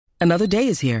Another day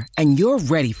is here, and you're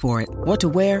ready for it. What to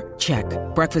wear? Check.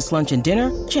 Breakfast, lunch, and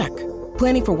dinner? Check.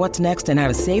 Planning for what's next and how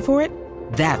to save for it?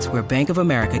 That's where Bank of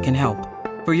America can help.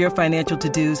 For your financial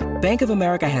to-dos, Bank of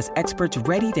America has experts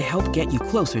ready to help get you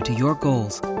closer to your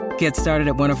goals. Get started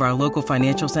at one of our local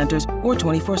financial centers or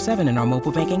 24/7 in our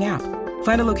mobile banking app.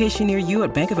 Find a location near you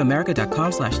at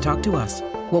bankofamerica.com/talktous.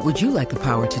 What would you like the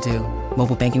power to do?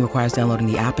 Mobile banking requires downloading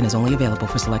the app and is only available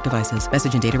for select devices.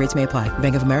 Message and data rates may apply.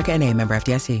 Bank of America N.A., member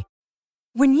FDIC.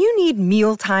 When you need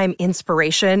mealtime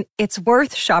inspiration, it's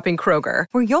worth shopping Kroger,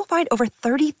 where you'll find over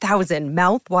 30,000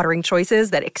 mouth-watering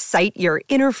choices that excite your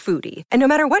inner foodie. And no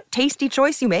matter what tasty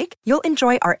choice you make, you'll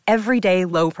enjoy our everyday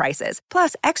low prices,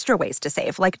 plus extra ways to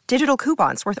save, like digital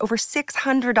coupons worth over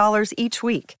 $600 each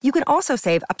week. You can also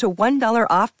save up to $1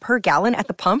 off per gallon at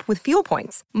the pump with fuel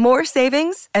points. More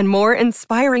savings and more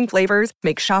inspiring flavors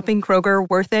make shopping Kroger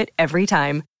worth it every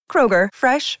time. Kroger,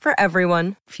 fresh for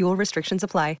everyone. Fuel restrictions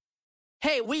apply.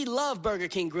 Hey, we love Burger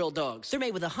King grilled dogs. They're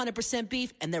made with 100%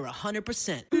 beef, and they're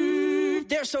 100%.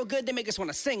 They're so good, they make us want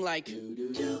to sing like...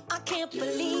 I can't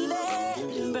believe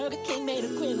it. Burger King made a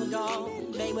grilled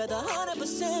dog. Made with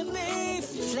 100% beef.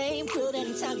 Flame grilled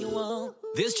anytime you want.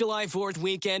 This July 4th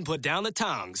weekend, put down the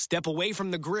tongs, step away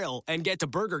from the grill, and get to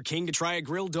Burger King to try a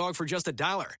grilled dog for just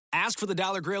 $1. Ask for the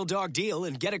 $1 grilled dog deal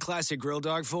and get a classic grilled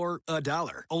dog for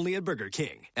 $1. Only at Burger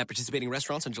King. At participating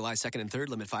restaurants on July 2nd and 3rd,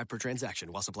 limit 5 per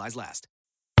transaction while supplies last.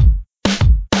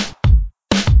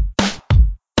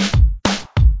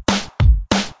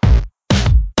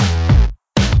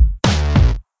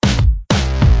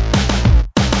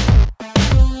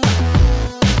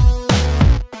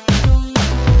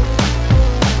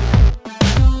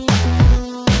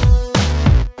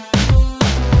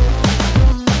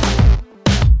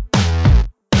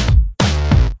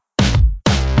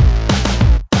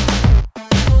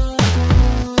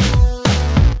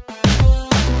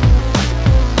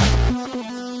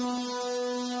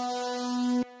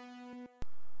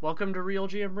 Welcome to Real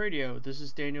GM Radio. This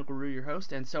is Daniel Guru, your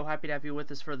host, and so happy to have you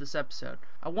with us for this episode.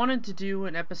 I wanted to do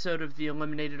an episode of the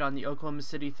Eliminated on the Oklahoma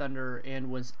City Thunder and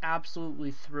was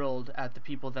absolutely thrilled at the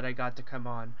people that I got to come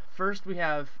on. First, we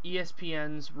have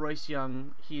ESPN's Royce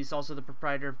Young. He's also the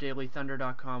proprietor of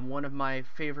DailyThunder.com, one of my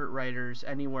favorite writers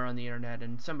anywhere on the internet,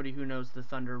 and somebody who knows the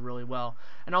Thunder really well.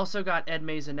 And also got Ed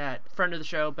Maisonet, friend of the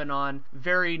show, been on,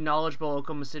 very knowledgeable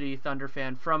Oklahoma City Thunder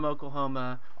fan from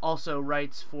Oklahoma, also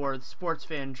writes for the Sports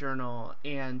Fan Journal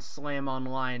and Slam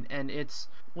Online, and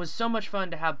was so much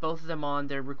fun to have both of them on.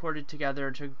 They're recorded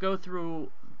together to go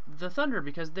through the Thunder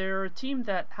because they're a team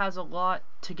that has a lot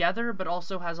together but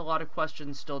also has a lot of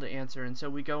questions still to answer, and so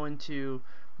we go into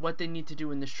what they need to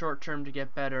do in the short term to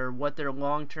get better, what their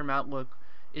long-term outlook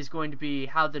is going to be,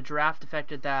 how the draft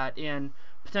affected that, and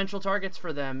potential targets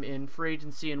for them in free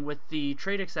agency, and with the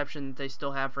trade exception that they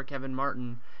still have for Kevin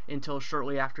Martin until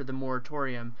shortly after the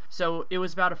moratorium. So it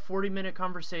was about a 40-minute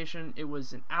conversation. It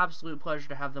was an absolute pleasure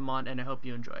to have them on, and I hope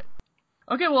you enjoy it.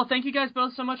 Okay, well, thank you guys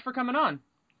both so much for coming on.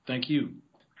 Thank you.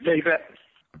 Yeah, you bet.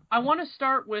 I want to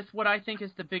start with what I think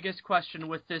is the biggest question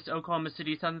with this Oklahoma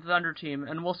City Thunder team,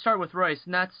 and we'll start with Royce,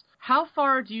 and that's, how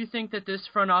far do you think that this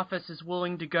front office is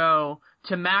willing to go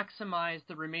to maximize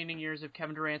the remaining years of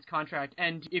Kevin Durant's contract?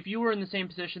 And if you were in the same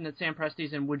position that Sam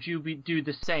Presti's in, would you do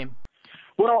the same?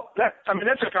 Well, that's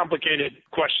a complicated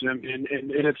question, and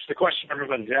it's the question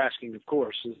everybody's asking, of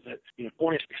course, is that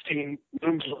 2016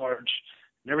 looms large,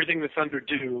 and everything the Thunder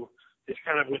do is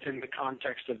kind of within the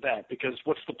context of that, because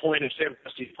what's the point of Sam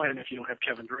Presti's plan if you don't have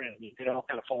Kevin Durant? It all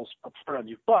kind of falls apart on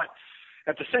you. But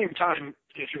at the same time,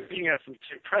 if you're looking at it from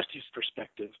Sam Presti's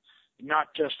perspective, not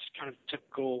just kind of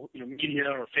typical media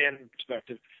or fan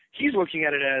perspective, he's looking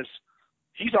at it as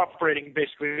he's operating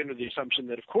basically under the assumption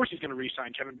that, of course, he's going to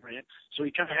re-sign Kevin Durant, so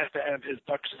he kind of has to have his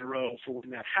ducks in a row for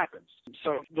when that happens.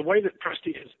 So the way that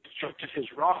Presti has constructed his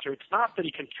roster, it's not that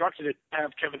he constructed it to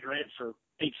have Kevin Durant for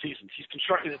 8 seasons. He's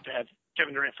constructed it to have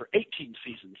Kevin Durant for 18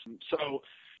 seasons. So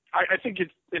I think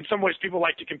in some ways people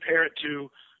like to compare it to,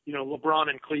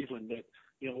 LeBron in Cleveland, that,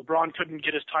 LeBron couldn't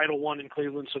get his title won in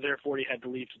Cleveland, so therefore he had to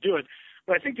leave to do it.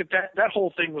 But I think that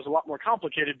whole thing was a lot more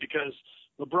complicated because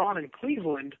LeBron in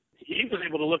Cleveland, he was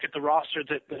able to look at the roster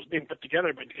that was being put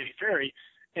together by Danny Ferry,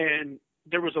 and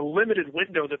there was a limited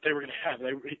window that they were going to have.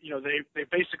 They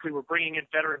basically were bringing in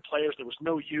veteran players. There was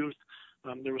no youth.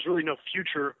 There was really no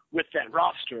future with that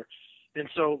roster. And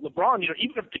so LeBron,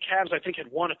 even if the Cavs, I think, had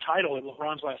won a title in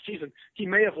LeBron's last season, he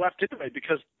may have left anyway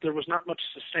because there was not much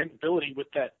sustainability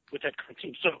with that current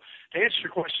team. So to answer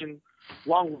your question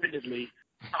long-windedly,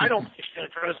 I don't think Stan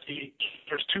Presti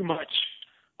cares too much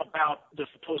about the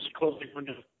supposed closing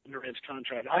window of Durant's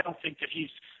contract. I don't think that he's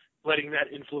letting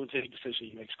that influence any decision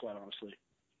he makes, quite honestly.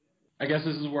 I guess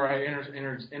this is where I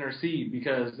intercede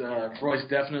because Royce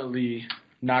definitely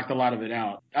knocked a lot of it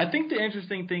out. I think the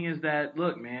interesting thing is that,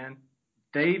 look, man,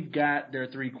 they've got their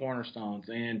three cornerstones,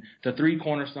 and the three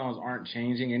cornerstones aren't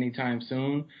changing anytime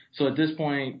soon. So at this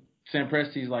point, Sam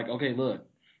Presti's like, okay, look,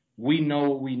 we know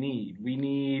what we need. We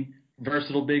need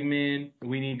versatile big men.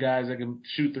 We need guys that can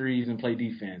shoot threes and play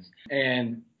defense.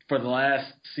 And for the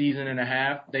last season and a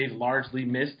half, they've largely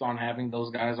missed on having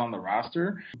those guys on the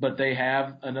roster, but they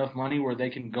have enough money where they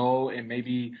can go and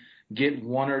maybe get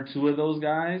one or two of those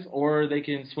guys, or they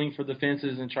can swing for the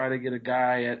fences and try to get a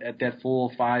guy at that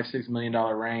full $5-6 million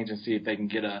range and see if they can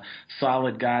get a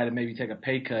solid guy to maybe take a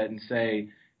pay cut and say,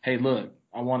 hey, look,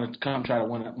 I want to come try to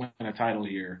win a title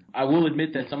here. I will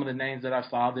admit that some of the names that I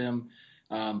saw them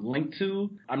linked to,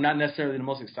 I'm not necessarily the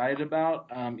most excited about.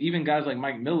 Even guys like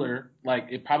Mike Miller, like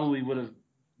it probably would have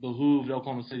behooved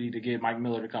Oklahoma City to get Mike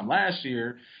Miller to come last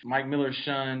year. Mike Miller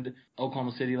shunned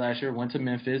Oklahoma City last year, went to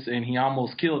Memphis, and he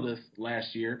almost killed us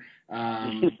last year.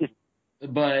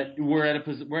 But we're at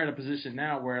a position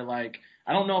now where, like,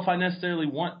 I don't know if I necessarily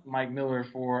want Mike Miller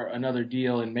for another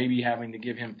deal and maybe having to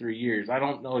give him 3 years. I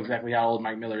don't know exactly how old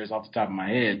Mike Miller is off the top of my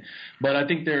head, but I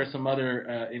think there are some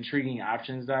other intriguing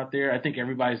options out there. I think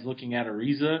everybody's looking at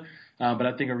Ariza, but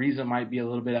I think Ariza might be a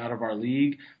little bit out of our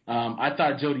league. I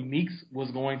thought Jody Meeks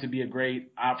was going to be a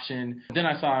great option. Then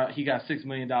I saw he got $6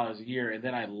 million a year, and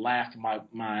then I laughed my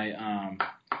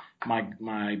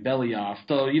belly off.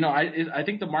 So, you know, I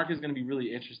think the market is going to be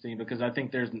really interesting because I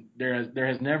think there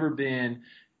has never been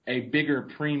a bigger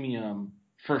premium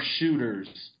for shooters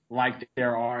like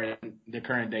there are in the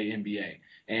current day NBA.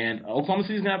 And Oklahoma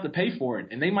City is going to have to pay for it.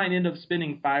 And they might end up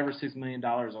spending $5 or $6 million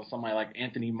on somebody like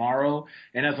Anthony Morrow.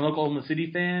 And as an Oklahoma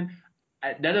City fan,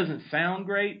 that doesn't sound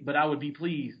great, but I would be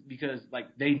pleased because,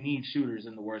 like, they need shooters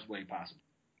in the worst way possible.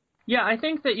 Yeah, I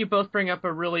think that you both bring up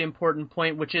a really important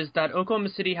point, which is that Oklahoma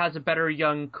City has a better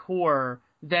young core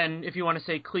than, if you want to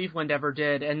say, Cleveland ever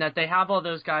did, and that they have all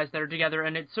those guys that are together,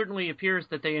 and it certainly appears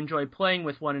that they enjoy playing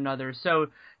with one another. So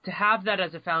to have that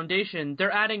as a foundation,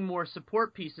 they're adding more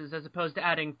support pieces as opposed to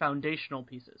adding foundational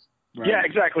pieces. Right. Yeah,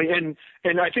 exactly. And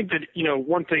I think that, you know,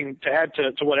 one thing to add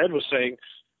to what Ed was saying,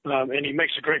 and he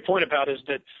makes a great point about, is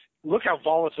that look how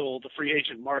volatile the free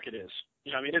agent market is.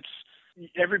 You know, I mean, it's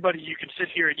everybody. You can sit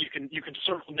here and you can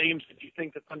circle names that you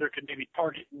think the Thunder could maybe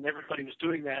target, and everybody was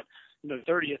doing that, you know,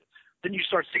 30th. Then you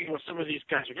start seeing what some of these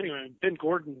guys are getting. I mean, Ben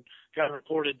Gordon got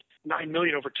reported $9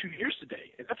 million over 2 years today,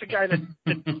 and that's a guy that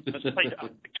played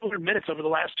 200 minutes over the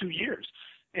last 2 years.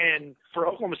 And for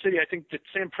Oklahoma City, I think that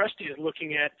Sam Presti is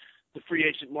looking at the free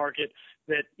agent market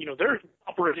that, you know, they're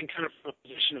operating kind of from a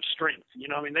position of strength. You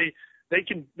know, I mean, they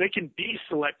can be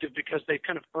selective because they've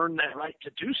kind of earned that right to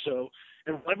do so.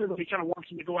 And everybody kind of wants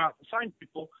them to go out and sign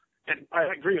people. And I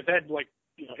agree with Ed, like,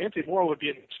 you know, Anthony Morrow would be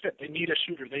a fit. They need a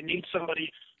shooter. They need somebody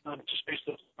to space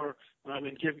the floor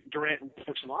and give Durant and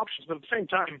Woodford some options. But at the same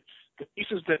time, the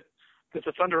pieces that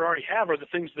the Thunder already have are the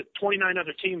things that 29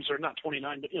 other teams, or not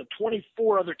 29, but, you know,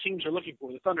 24 other teams are looking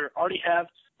for. The Thunder already have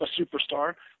a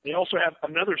superstar. They also have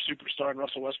another superstar in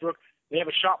Russell Westbrook. They have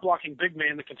a shot-blocking big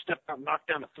man that can step out and knock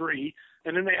down a three.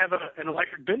 And then they have an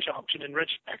electric bench option in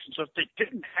Reggie Jackson. So if they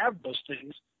didn't have those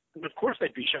things, then of course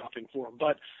they'd be shopping for them.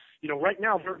 But, you know, right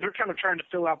now they're kind of trying to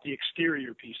fill out the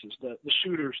exterior pieces, the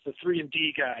shooters, the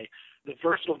 3-and-D guy, the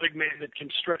versatile big man that can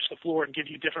stretch the floor and give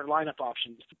you different lineup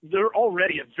options. They're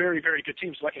already a very, very good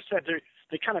team. So like I said,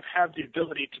 they kind of have the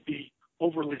ability to be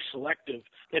overly selective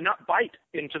and not bite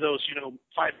into those, you know,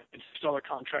 $5 and $6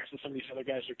 contracts that some of these other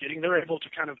guys are getting. They're able to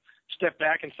kind of step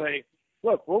back and say,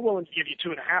 look, we're willing to give you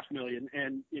 $2.5 million,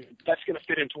 and, you know, that's going to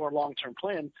fit into our long-term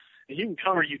plan. And you can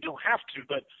come or you don't have to,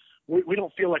 but we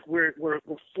don't feel like we're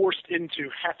forced into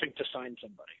having to sign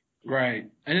somebody. Right.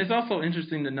 And it's also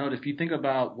interesting to note, if you think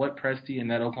about what Presti and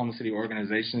that Oklahoma City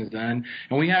organization has done,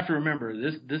 and we have to remember,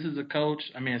 this is a coach,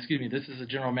 this is a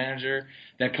general manager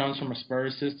that comes from a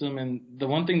Spurs system, and the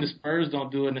one thing the Spurs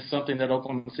don't do, and it's something that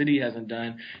Oklahoma City hasn't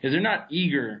done, is they're not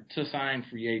eager to sign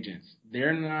free agents.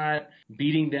 They're not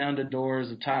beating down the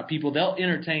doors of top people. They'll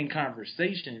entertain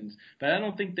conversations, but I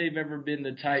don't think they've ever been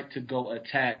the type to go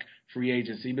attack free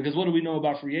agency, because what do we know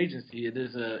about free agency? It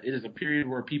is a period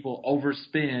where people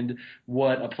overspend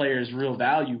what a player's real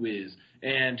value is.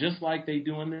 And just like they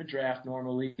do in the draft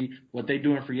normally, what they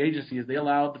do in free agency is they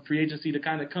allow the free agency to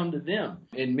kind of come to them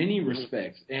in many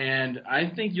respects. And I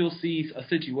think you'll see a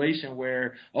situation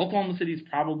where Oklahoma City is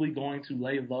probably going to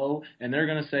lay low, and they're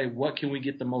going to say, what can we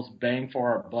get the most bang for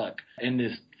our buck in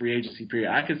this free agency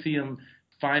period? I could see them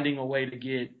finding a way to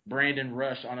get Brandon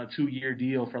Rush on a 2-year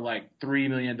deal for like $3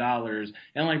 million.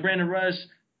 And like Brandon Rush,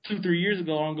 2-3 years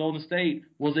ago on Golden State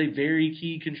was a very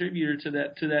key contributor to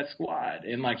that squad.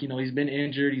 And he's been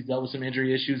injured. He's dealt with some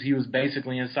injury issues. He was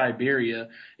basically in Siberia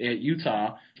at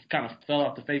Utah, kind of fell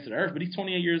off the face of the earth. But he's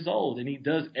 28 years old, and he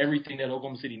does everything that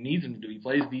Oklahoma City needs him to do. He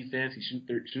plays defense. He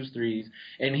shoots threes.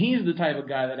 And he's the type of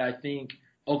guy that I think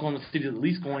Oklahoma City is at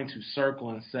least going to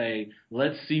circle and say,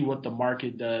 let's see what the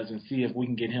market does and see if we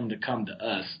can get him to come to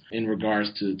us in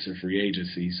regards to free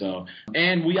agency. So,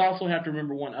 and we also have to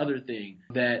remember one other thing,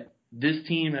 that this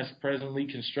team as presently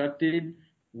constructed,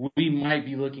 we might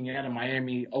be looking at a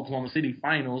Miami-Oklahoma City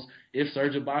finals if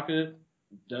Serge Ibaka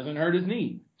doesn't hurt his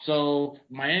knee. So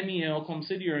Miami and Oklahoma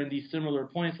City are in these similar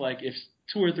points. If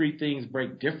 2 or 3 things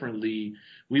break differently,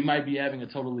 we might be having a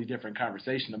totally different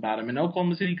conversation about them. And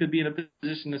Oklahoma City could be in a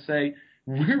position to say,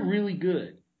 we're really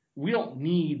good. We don't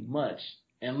need much.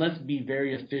 And let's be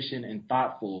very efficient and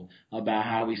thoughtful about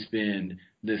how we spend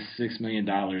this $6 million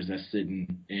that's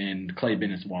sitting in Clay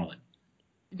Bennett's wallet.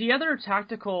 The other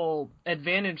tactical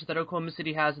advantage that Oklahoma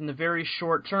City has in the very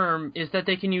short term is that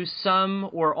they can use some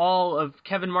or all of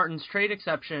Kevin Martin's trade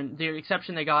exception, the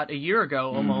exception they got a year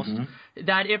ago almost,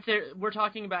 that if we're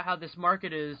talking about how this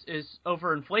market is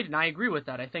overinflated, and I agree with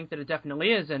that. I think that it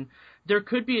definitely is, and there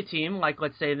could be a team, like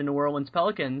let's say the New Orleans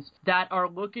Pelicans, that are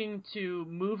looking to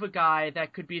move a guy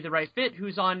that could be the right fit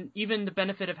who's on even the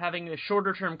benefit of having a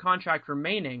shorter-term contract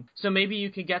remaining. So maybe you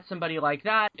could get somebody like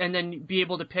that and then be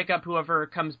able to pick up whoever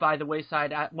comes by the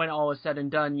wayside when all is said and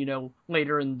done,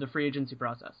 later in the free agency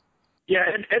process. Yeah,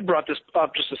 Ed brought this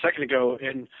up just a second ago,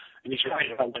 and he's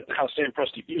right about how Sam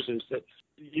Presti views it, is that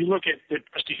you look at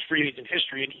Presti's free agent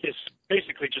history, and he has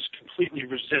basically just completely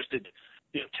resisted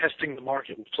testing the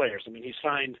market with players. I mean, he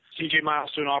signed C.J.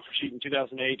 Miles to an offer sheet in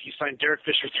 2008. He signed Derek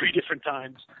Fisher 3 different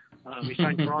times. He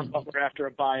signed Caron Butler after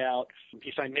a buyout.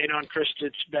 He signed Nanon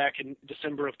Kristich back in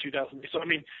December of 2008. So, I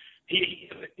mean,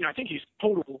 I think he's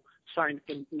total signed,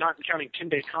 not counting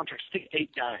 10-day contracts, I think 8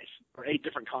 guys or 8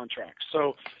 different contracts.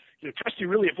 So, Presti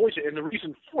really avoids it, and the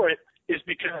reason for it is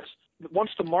because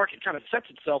once the market kind of sets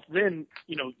itself, then,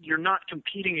 you're not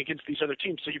competing against these other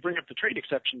teams. So you bring up the trade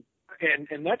exception,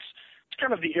 and that's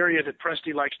kind of the area that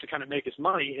Presti likes to kind of make his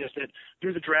money, is that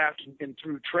through the draft and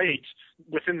through trades,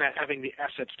 within that having the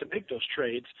assets to make those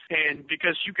trades. And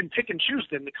because you can pick and choose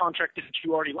then the contract that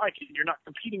you already like, and you're not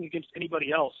competing against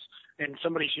anybody else, and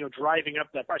somebody's, driving up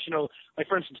that price. Like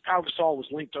for instance, Pau Gasol was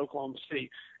linked to Oklahoma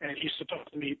City, and he's supposed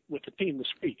to meet with the team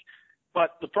this week.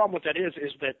 But the problem with that is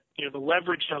that, the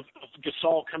leverage of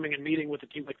Gasol coming and meeting with a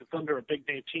team like the Thunder, a big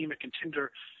name team, a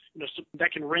contender, so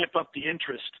that can ramp up the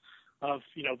interest of,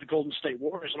 the Golden State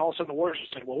Warriors. And all of a sudden the Warriors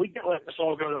are saying, well, we can't let this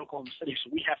all go to Oklahoma City,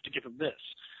 so we have to give them this.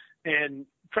 And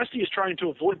Presti is trying to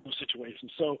avoid those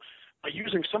situations. So by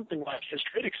using something like his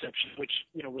trade exception, which,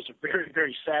 was a very,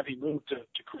 very savvy move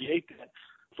to create that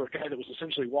for a guy that was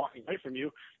essentially walking away from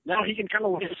you, now he can kind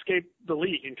of escape the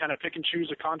league and kind of pick and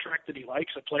choose a contract that he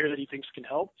likes, a player that he thinks can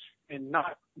help, and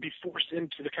not be forced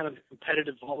into the kind of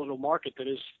competitive, volatile market that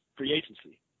is free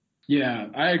agency. Yeah,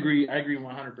 I agree 100%.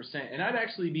 And I'd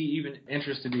actually be even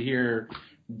interested to hear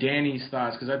Danny's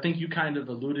thoughts, because I think you kind of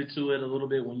alluded to it a little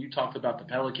bit when you talked about the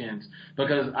Pelicans,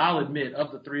 because I'll admit,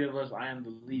 of the 3 of us, I am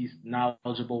the least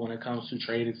knowledgeable when it comes to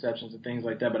trade exceptions and things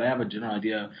like that, but I have a general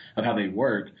idea of how they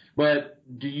work. But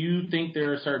do you think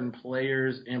there are certain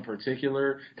players in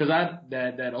particular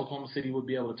that Oklahoma City would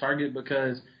be able to target?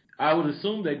 Because I would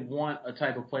assume they'd want a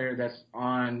type of player that's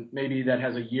on, maybe that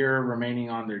has a year remaining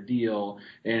on their deal,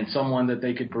 and someone that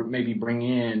they could maybe bring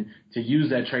in to use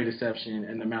that trade exception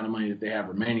and the amount of money that they have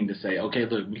remaining to say, okay,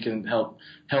 look, we can help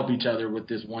each other with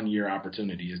this 1-year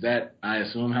opportunity. Is that, I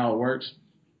assume, how it works?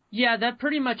 Yeah, that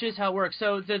pretty much is how it works.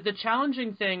 So the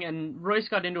challenging thing, and Royce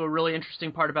got into a really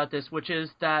interesting part about this, which is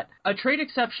that a trade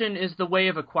exception is the way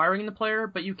of acquiring the player,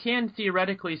 but you can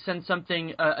theoretically send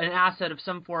something, an asset of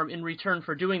some form in return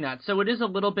for doing that. So it is a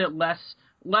little bit less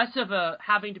of a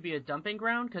having to be a dumping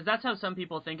ground, because that's how some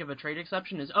people think of a trade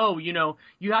exception is,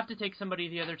 you have to take somebody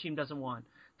the other team doesn't want.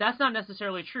 That's not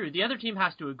necessarily true. The other team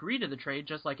has to agree to the trade,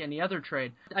 just like any other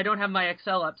trade. I don't have my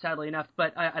Excel up, sadly enough,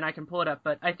 and I can pull it up,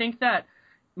 but I think that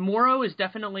Morrow is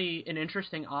definitely an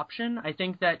interesting option. I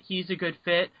think that he's a good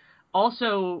fit.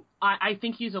 Also, I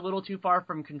think he's a little too far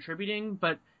from contributing,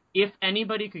 but if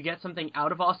anybody could get something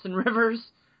out of Austin Rivers,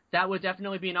 that would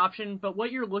definitely be an option. But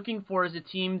what you're looking for is a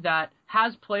team that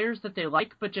has players that they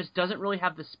like, but just doesn't really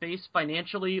have the space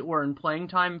financially or in playing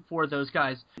time for those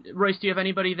guys. Royce, do you have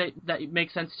anybody that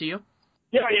makes sense to you?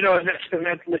 Yeah, and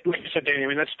that's like you said, Danny. I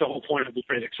mean, that's the whole point of the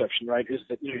trade exception, right? Is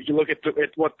that you look at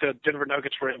what the Denver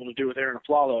Nuggets were able to do with Aaron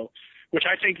Aflalo, which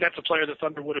I think that's a player the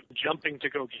Thunder would have been jumping to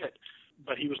go get,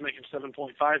 but he was making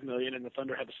 $7.5 million, and the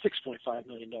Thunder had a $6.5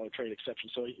 million trade exception,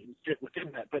 so he fit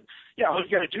within that. But yeah, all you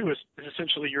got to do is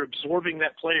essentially you're absorbing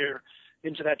that player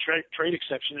into that trade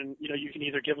exception, and you can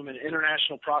either give them an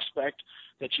international prospect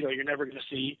that you're never going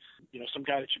to see, some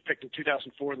guy that you picked in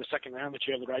 2004 in the second round that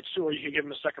you have the rights to, or you can give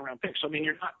them a second round pick. So I mean,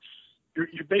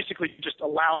 you're basically just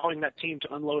allowing that team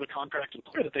to unload a contract and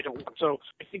player that they don't want. So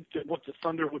I think that what the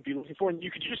Thunder would be looking for, and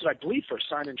you could use it, I believe, for a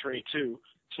sign and trade too.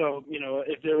 So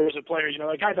if there was a player,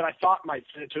 a guy that I thought might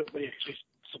fit into it, but he actually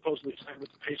supposedly signed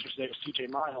with the Pacers today, was C.J.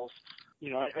 Miles.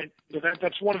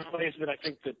 That's one of the ways that I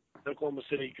think that Oklahoma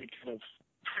City could kind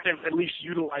of at least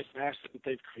utilize an asset that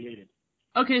they've created.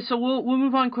 Okay, so we'll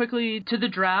move on quickly to the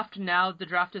draft. Now the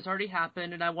draft has already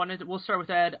happened, and we'll start with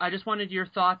Ed. I just wanted your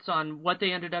thoughts on what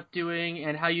they ended up doing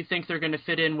and how you think they're going to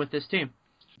fit in with this team.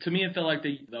 To me, it felt like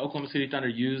the Oklahoma City Thunder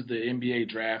used the NBA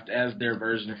draft as their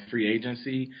version of free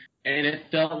agency, and it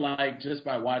felt like just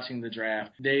by watching the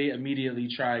draft, they immediately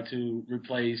tried to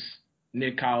replace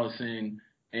Nick Collison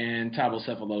and Thabo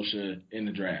Sefolosha in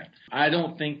the draft. I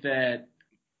don't think that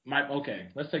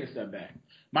let's take a step back.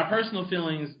 My personal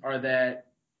feelings are that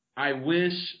I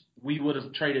wish we would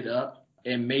have traded up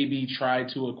and maybe tried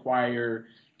to acquire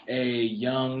a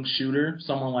young shooter,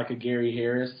 someone like a Gary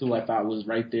Harris, who I thought was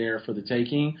right there for the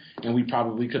taking, and we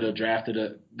probably could have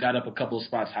got up a couple of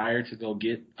spots higher to go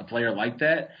get a player like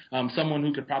that, someone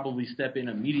who could probably step in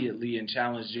immediately and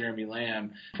challenge Jeremy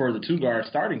Lamb for the two-guard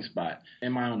starting spot,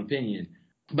 in my own opinion.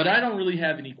 But I don't really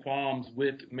have any qualms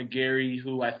with McGary,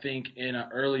 who I think in an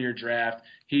earlier draft,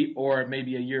 or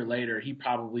maybe a year later, he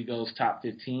probably goes top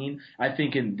 15. I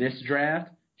think in this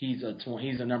draft, he's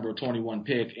a number 21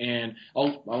 pick, and a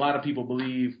lot of people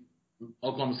believe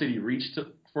Oklahoma City reached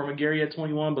for McGary at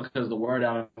 21 because the word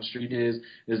out on the street is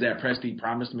that Presti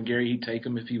promised McGary he'd take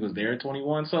him if he was there at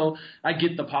 21. So I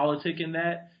get the politic in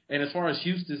that. And as far as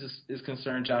Houston is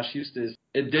concerned, Josh Houston,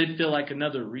 it did feel like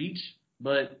another reach,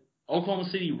 but Oklahoma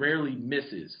City rarely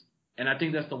misses. And I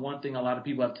think that's the one thing a lot of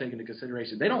people have taken into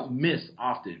consideration. They don't miss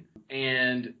often.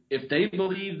 And if they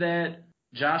believe that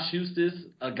Josh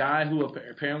Houston, a guy who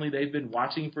apparently they've been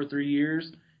watching for 3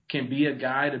 years, can be a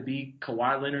guy to be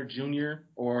Kawhi Leonard Jr.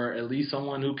 or at least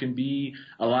someone who can be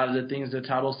a lot of the things that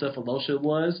Thabo Sefolosha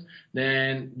was,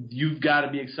 then you've got to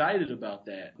be excited about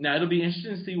that. Now, it'll be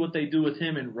interesting to see what they do with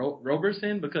him and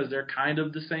Roberson because they're kind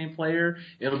of the same player.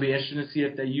 It'll be interesting to see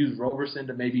if they use Roberson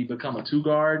to maybe become a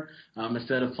two-guard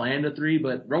instead of playing the three,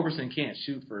 but Roberson can't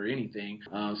shoot for anything,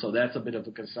 so that's a bit of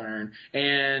a concern.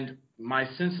 And my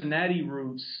Cincinnati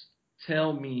roots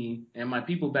tell me, and my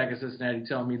people back in Cincinnati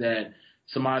tell me that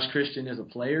Samaj Christian is a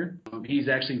player. He's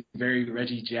actually very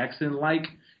Reggie Jackson-like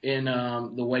in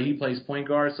the way he plays point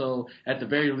guard. So at the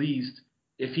very least,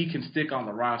 if he can stick on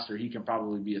the roster, he can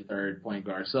probably be a third point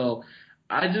guard. So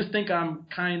I just think I'm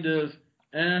kind of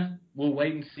we'll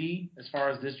wait and see as far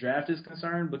as this draft is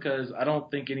concerned because I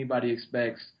don't think anybody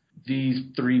expects these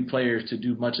three players to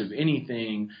do much of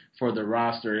anything for the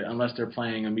roster unless they're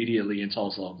playing immediately in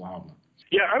Tulsa, Oklahoma.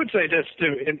 Yeah, I would say this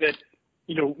too, in that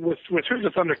with who the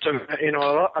Thunder took,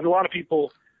 a lot of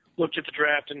people looked at the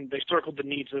draft and they circled the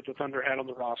needs that the Thunder had on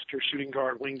the roster: shooting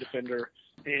guard, wing defender,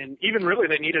 and even really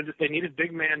they needed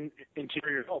big man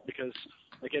interior help because,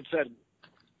 like Ed said,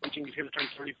 he's going to turn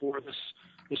 34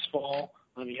 this fall.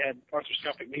 He had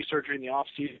arthroscopic knee surgery in the off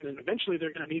season, and eventually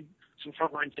they're going to need some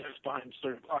frontline depth behind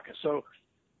Serge Ibaka. So,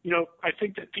 I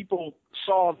think that people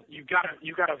saw you got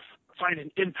to find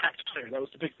an impact player. That was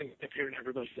the big thing I kept hearing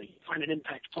everybody say. Find an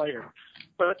impact player.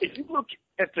 But if you look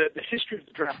at the history of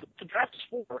the draft is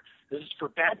for. This is for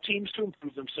bad teams to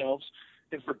improve themselves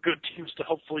and for good teams to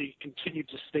hopefully continue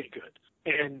to stay good.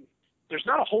 And there's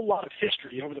not a whole lot of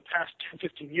history over the past 10,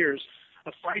 15 years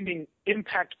of finding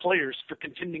impact players for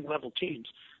contending level teams.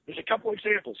 There's a couple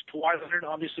examples. Kawhi Leonard,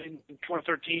 obviously, in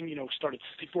 2013, started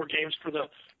 64 games for the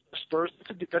Spurs.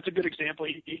 That's a good example.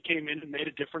 He came in and made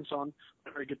a difference on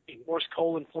a very good team. Morris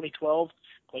Cole in 2012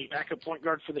 played backup point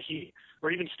guard for the Heat.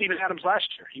 Or even Steven Adams last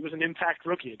year. He was an impact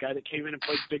rookie, a guy that came in and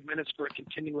played big minutes for a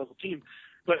contending level team.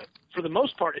 But for the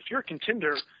most part, if you're a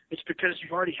contender, it's because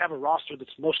you already have a roster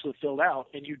that's mostly filled out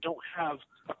and you don't have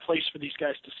a place for these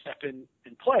guys to step in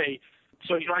and play.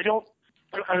 So,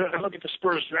 I look at the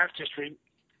Spurs draft history.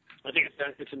 I think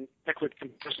it's an equity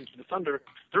comparison to the Thunder.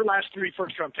 Their last 3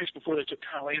 first-round picks before they took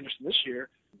Kyle Anderson this year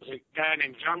was a guy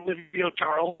named John Livio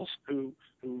Charles, who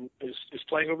is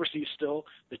playing overseas still.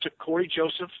 They took Corey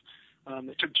Joseph,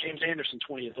 They took James Anderson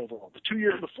 20th overall. The 2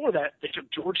 years before that, they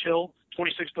took George Hill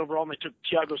 26th overall, and they took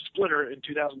Thiago Splitter in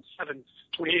 2007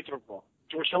 28th overall.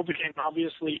 George Hill became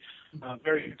obviously a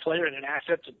very good player and an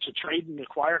asset to trade and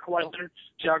acquire Kawhi Leonard.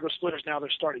 Thiago Splitter is now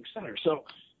their starting center. So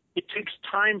it takes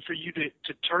time for you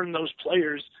to turn those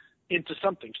players into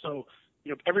something. So,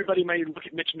 everybody may look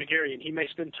at Mitch McGary, and he may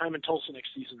spend time in Tulsa next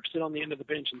season or sit on the end of the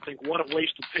bench and think, what a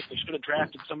wasted pick. They should have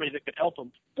drafted somebody that could help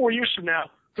him. 4 years from now,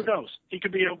 who knows? He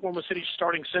could be Oklahoma City's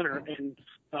starting center and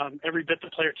every bit the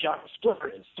player Thiago Splitter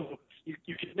is. So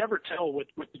you can never tell with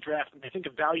the draft. And I think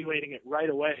evaluating it right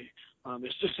away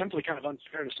is just simply kind of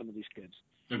unfair to some of these kids.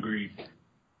 Agreed.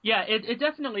 Yeah, it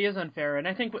definitely is unfair, and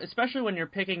I think especially when you're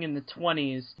picking in the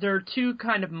 20s, there are two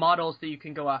kind of models that you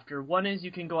can go after. One is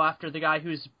you can go after the guy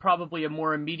who's probably a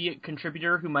more immediate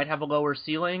contributor who might have a lower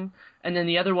ceiling, and then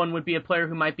the other one would be a player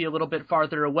who might be a little bit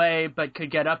farther away but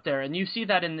could get up there, and you see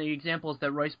that in the examples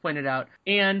that Royce pointed out.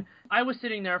 And I was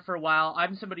sitting there for a while.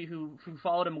 I'm somebody who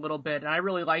followed him a little bit, and I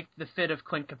really liked the fit of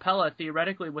Clint Capella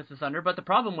theoretically with the Thunder, but the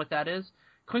problem with that is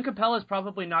Clint Capella is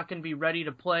probably not going to be ready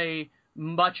to play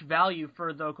much value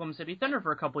for the Oklahoma City Thunder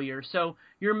for a couple of years. So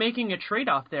you're making a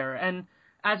trade-off there. And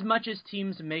as much as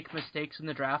teams make mistakes in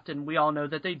the draft, and we all know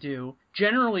that they do,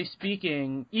 generally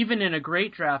speaking, even in a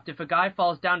great draft, if a guy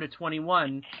falls down to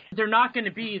 21, they're not going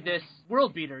to be this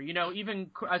world beater. Even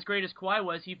as great as Kawhi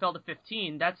was, he fell to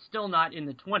 15. That's still not in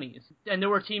the 20s. And there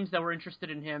were teams that were interested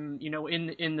in him,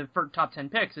 in the top 10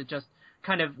 picks. It's just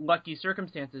kind of lucky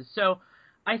circumstances. So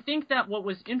I think that what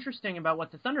was interesting about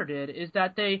what the Thunder did is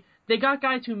that they got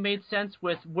guys who made sense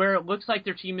with where it looks like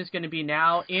their team is going to be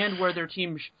now and where their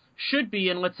team should be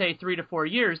in, let's say, 3 to 4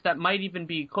 years that might even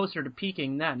be closer to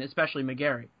peaking then, especially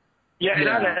McGary. Yeah, and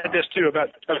I'd add this, too, about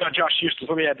Josh Houston.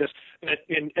 Let me add this.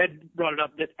 And Ed brought it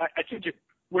up. That I think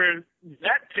where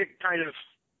that pick kind of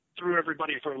threw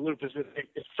everybody for a loop is that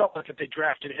it felt like that they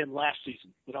drafted him last season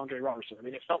with Andre Robertson. I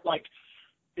mean, it felt like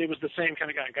it was the same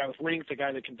kind of guy, a guy with length, a guy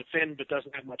that can defend but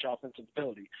doesn't have much offensive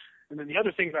ability. And then the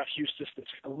other thing about Houston that's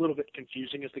a little bit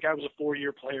confusing is the guy was a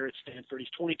 4-year player at Stanford. He's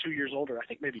 22 years older. I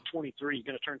think maybe 23,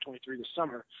 going to turn 23 this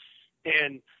summer.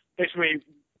 And basically,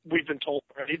 we've been told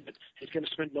already that he's going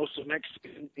to spend most of next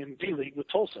season in D-League with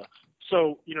Tulsa.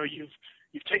 So,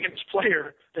 you've taken this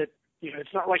player that,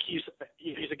 it's not like he's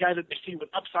a guy that they see with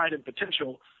upside and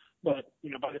potential, but,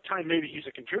 by the time maybe he's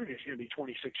a contributor, he's going to be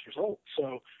 26 years old.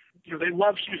 So, they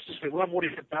love Houston. They love what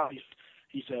he's about.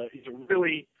 He's a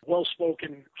really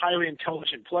well-spoken, highly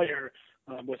intelligent player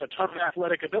with a ton of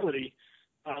athletic ability.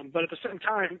 But at the same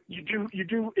time,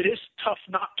 it is tough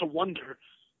not to wonder,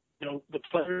 the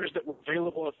players that were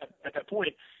available at that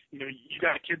point. You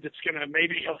got a kid that's going to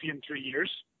maybe help you in 3 years.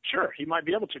 Sure, he might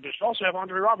be able to, but you also have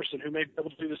Andre Robertson who may be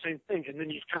able to do the same thing, and then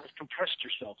you've kind of compressed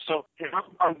yourself. So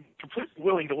I'm completely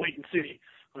willing to wait and see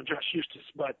on Josh Houston,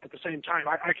 but at the same time,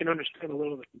 I can understand a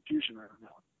little of the confusion right now.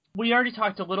 We already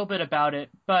talked a little bit about it,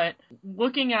 but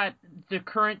looking at the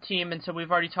current team, and so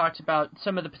we've already talked about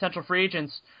some of the potential free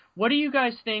agents, what do you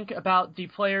guys think about the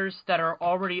players that are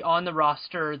already on the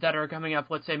roster that are coming up,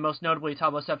 let's say most notably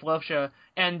Thabo Sefolosha,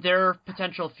 and their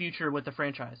potential future with the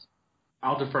franchise?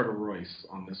 I'll defer to Royce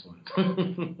on this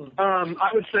one. I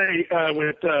would say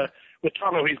with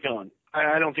Thabo, he's gone.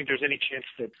 I don't think there's any chance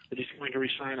that he's going to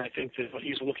resign. I think that what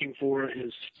he's looking for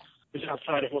is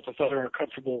outside of what the Thunder are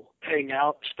comfortable paying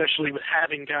out, especially with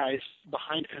having guys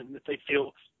behind him that they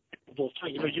feel capable of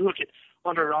playing. You look at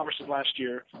Andre Robertson last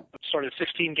year, started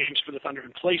 16 games for the Thunder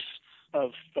in place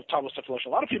of Thabo Sefolosha. A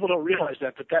lot of people don't realize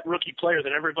that rookie player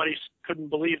that everybody couldn't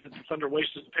believe that the Thunder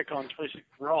wasted the pick on 26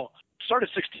 overall started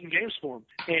 16 games for him.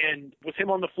 And with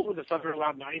him on the floor, the Thunder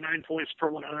allowed 99 points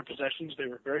per 100 possessions. They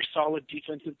were a very solid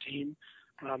defensive team.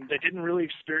 They didn't really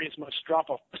experience much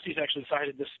drop-off. He's actually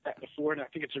cited this stat before, and I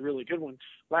think it's a really good one.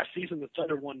 Last season, the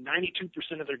Thunder won 92%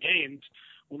 of their games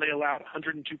when they allowed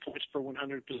 102 points per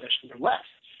 100 possessions or less.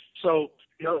 So,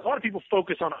 a lot of people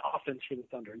focus on offense for the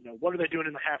Thunder. What are they doing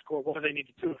in the half court? What do they need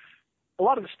to do? A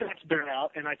lot of the stats bear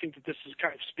out, and I think that this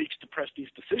kind of speaks to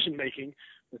Presti's decision-making,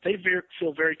 that they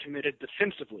feel very committed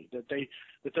defensively, that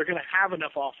they're going to have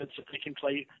enough offense that they can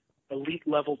play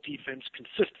elite-level defense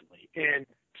consistently. And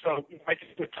so I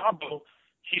think with Thabo,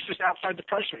 he's just outside the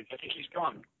price range. I think he's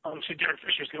gone. Obviously, Derek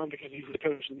Fisher's gone because he's the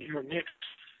coach of the New York Knicks,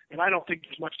 and I don't think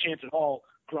there's much chance at all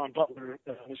Caron Butler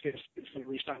is going to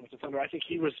re-sign with the Thunder. I think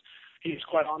he was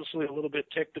quite honestly a little bit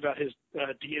ticked about his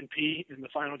DNP in the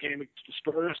final game against the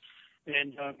Spurs.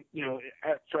 And,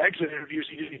 for exit interviews,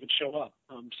 he didn't even show up.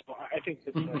 So I think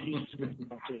that he's going to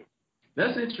come too.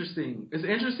 That's interesting. It's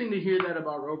interesting to hear that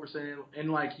about Roberson.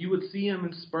 And you would see him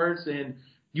in spurts and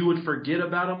you would forget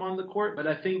about him on the court. But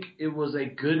I think it was a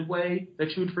good way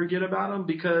that you would forget about him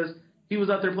because He was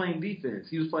out there playing defense.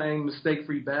 He was playing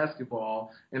mistake-free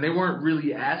basketball, and they weren't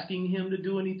really asking him to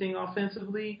do anything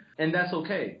offensively, and that's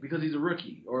okay because he's a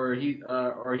rookie or he's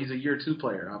a year 2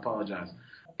 player. I apologize.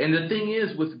 And the thing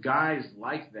is with guys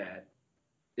like that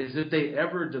is if they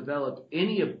ever develop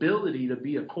any ability to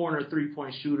be a corner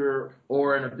three-point shooter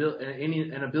or an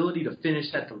ability to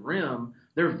finish at the rim,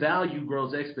 their value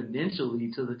grows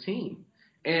exponentially to the team.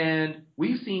 And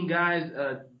we've seen guys,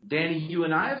 Danny, you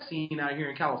and I have seen out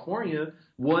here in California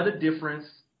what a difference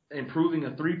improving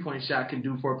a three-point shot can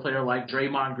do for a player like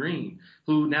Draymond Green,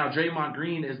 who now Draymond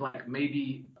Green is like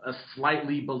maybe a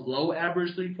slightly below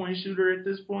average three-point shooter at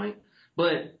this point,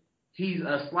 but he's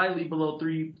a slightly below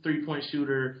three-point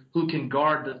shooter who can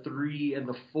guard the 3 and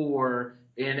the 4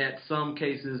 and at some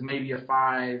cases maybe a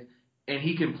 5, and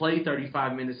he can play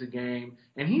 35 minutes a game,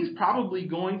 and he's probably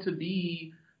going to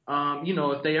be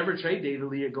if they ever trade David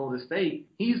Lee at Golden State,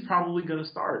 he's probably going to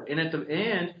start. And at the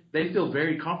end, they feel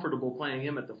very comfortable playing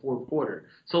him at the fourth quarter.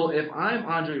 So if I'm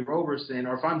Andre Roberson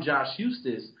or if I'm Josh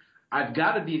Huestis, I've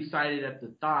got to be excited at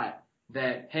the thought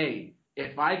that, hey,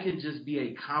 if I can just be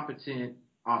a competent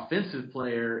offensive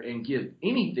player and give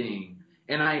anything,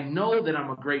 and I know that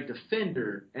I'm a great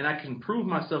defender and I can prove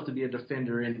myself to be a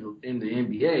defender in the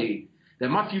NBA, that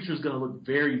my future is going to look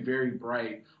very, very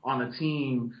bright on a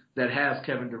team that has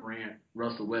Kevin Durant,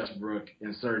 Russell Westbrook,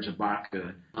 and Serge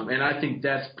Ibaka. And I think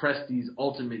that's Presti's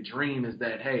ultimate dream is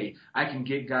that, hey, I can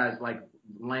get guys like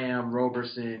Lamb,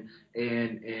 Roberson,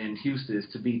 and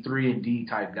Huestis to be 3-and-D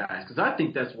type guys because I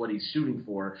think that's what he's shooting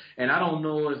for. And I don't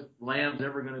know if Lamb's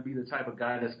ever going to be the type of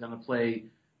guy that's going to play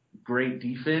great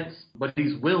defense, but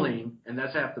he's willing, and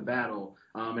that's half the battle.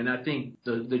 And I think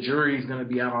the jury is going to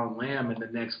be out on Lamb in the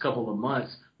next couple of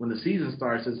months when the season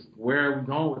starts is where are we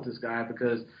going with this guy?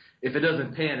 Because if it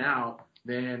doesn't pan out,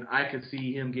 then I could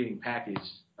see him getting packaged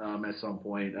at some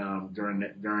point during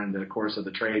the course of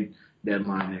the trade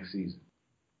deadline next season.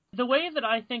 The way that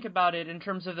I think about it in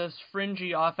terms of those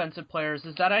fringy offensive players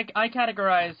is that I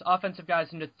categorize offensive guys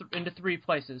into 3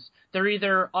 places. They're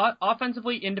either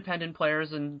offensively independent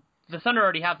players, and the Thunder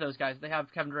already have those guys. They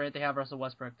have Kevin Durant, they have Russell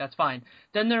Westbrook. That's fine.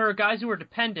 Then there are guys who are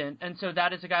dependent, and so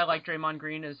that is a guy like Draymond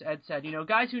Green, as Ed said.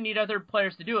 Guys who need other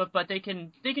players to do it, but they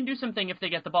can do something if they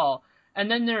get the ball.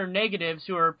 And then there are negatives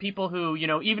who are people who,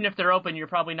 even if they're open, you're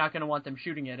probably not going to want them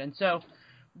shooting it. And so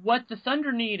what the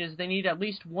Thunder need is they need at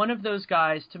least one of those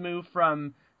guys to move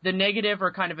from the negative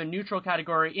or kind of a neutral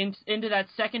category into that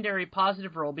secondary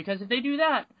positive role. Because if they do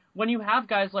that, when you have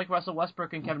guys like Russell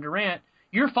Westbrook and Kevin Durant,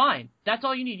 you're fine. That's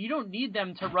all you need. You don't need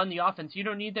them to run the offense. You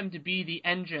don't need them to be the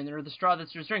engine or the straw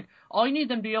that's your drink. All you need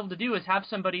them to be able to do is have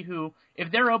somebody who,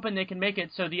 if they're open, they can make it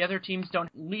so the other teams don't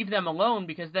leave them alone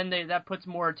because then that puts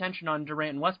more attention on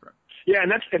Durant and Westbrook. Yeah,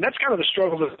 and that's kind of the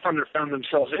struggle that the Thunder found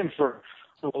themselves in for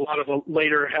a lot of the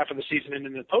later half of the season and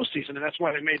in the postseason, and that's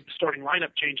why they made the starting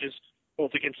lineup changes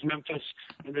both against Memphis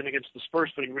and then against the Spurs,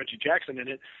 putting Reggie Jackson in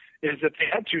it, is that they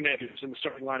had 2 negatives in the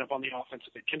starting lineup on the offensive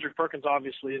end. Kendrick Perkins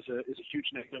obviously is a huge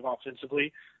negative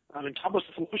offensively, and Thomas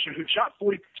Deloach, who shot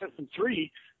 40% from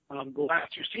 3 the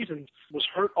last 2 seasons, was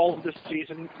hurt all of this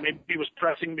season. Maybe he was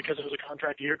pressing because it was a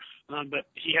contract year, but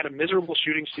he had a miserable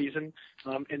shooting season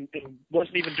and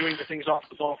wasn't even doing the things off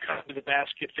the ball, cutting to the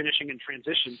basket, finishing in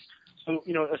transition. So,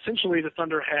 essentially the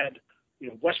Thunder had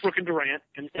Westbrook and Durant,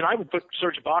 and I would put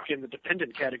Serge Ibaka in the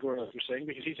dependent category, like you're saying,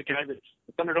 because he's a guy that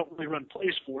the Thunder don't really run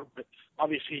plays for, but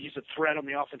obviously he's a threat on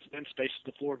the offensive end, spaces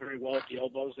the floor very well at the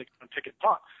elbows. They can pick and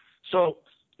pop. So,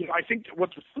 I think that what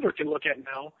the Thunder can look at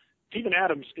now, Steven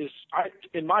Adams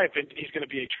in my opinion, he's going to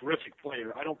be a terrific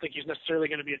player. I don't think he's necessarily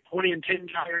going to be a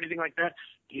 20-and-10 guy or anything like that.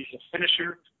 He's a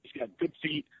finisher. He's got good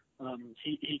feet.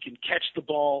 He can catch the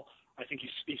ball. I think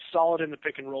he's solid in the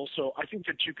pick and roll. So I think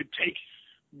that you could take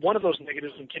one of those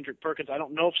negatives in Kendrick Perkins. I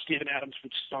don't know if Steven Adams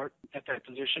would start at that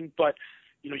position, but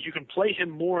you can play him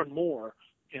more and more,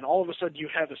 and all of a sudden you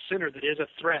have a center that is a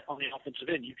threat on the offensive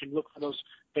end. You can look for those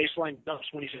baseline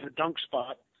dunks when he's in the dunk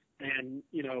spot, and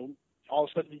all of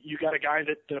a sudden you got a guy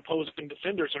that opposing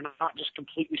defenders are not just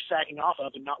completely sagging off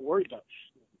of and not worried about.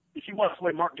 If you want to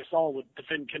play Marc Gasol would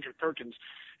defend Kendrick Perkins,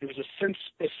 it was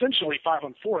essentially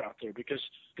 5-on-4 out there because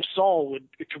Gasol would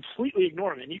completely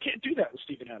ignore him, and you can't do that with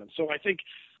Steven Adams. So I think,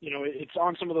 it's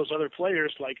on some of those other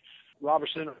players like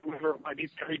Robertson or whoever it might be.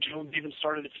 Perry Jones even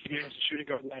started a few games as shooting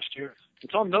guard last year.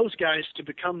 It's on those guys to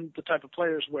become the type of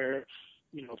players where,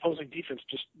 opposing defense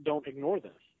just don't ignore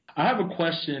them. I have a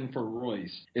question for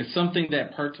Royce. It's something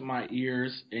that perked my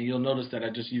ears, and you'll notice that I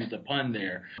just used a pun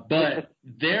there. But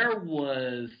there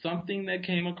was something that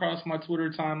came across my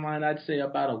Twitter timeline, I'd say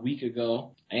about a week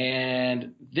ago,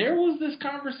 and there was this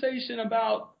conversation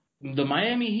about the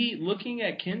Miami Heat looking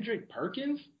at Kendrick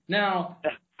Perkins Now,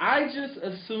 I just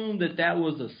assumed that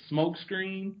was a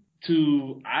smokescreen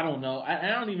to, I don't know. I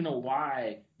don't even know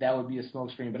why that would be a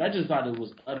smokescreen, but I just thought it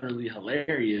was utterly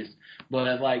hilarious.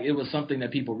 But, like, it was something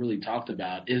that people really talked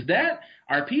about.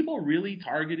 Are people really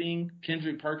targeting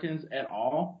Kendrick Perkins at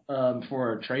all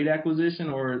for a trade acquisition,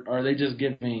 or are they just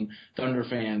giving Thunder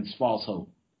fans false hope?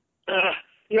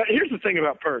 Here's the thing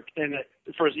about Perk, and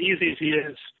for as easy as he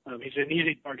is, he's an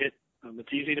easy target.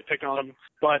 It's easy to pick on him.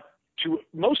 But to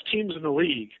most teams in the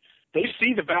league, they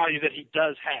see the value that he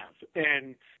does have.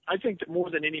 And I think that more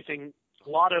than anything, a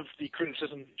lot of the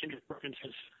criticism that Kendrick Perkins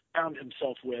has found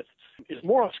himself with is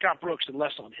more on Scott Brooks and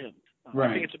less on him. Right.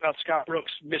 I think it's about Scott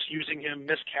Brooks misusing him,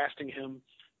 miscasting him,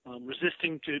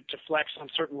 resisting to flex on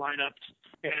certain lineups.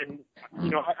 And,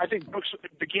 I think Brooks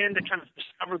began to kind of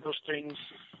discover those things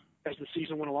as the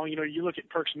season went along. You look at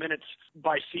Perk's minutes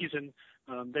by season,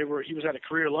 he was at a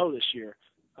career low this year,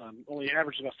 only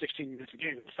averaged about 16 minutes a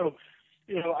game. So,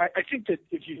 I think that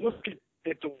if you look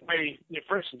at the way,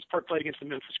 for instance, Perk played against the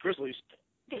Memphis Grizzlies,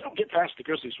 they don't get past the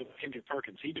Grizzlies with Kendrick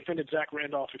Perkins. He defended Zach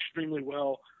Randolph extremely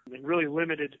well and really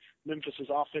limited Memphis's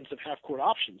offensive half-court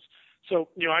options. So,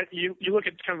 you look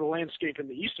at kind of the landscape in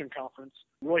the Eastern Conference,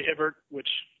 Roy Hibbert, which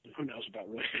who knows about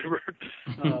Roy Hibbert,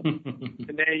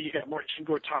 and then you got Marcin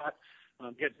Gortat,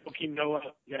 you got Joakim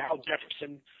Noah, you got Al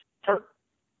Jefferson. Perk,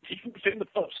 he can defend the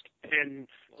post, and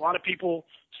a lot of people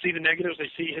see the negatives. They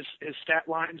see his stat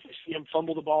lines. They see him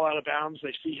fumble the ball out of bounds.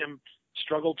 They see him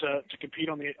struggle to compete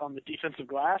on the defensive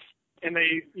glass, and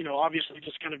they obviously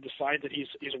just kind of decide that he's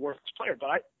a worthless player.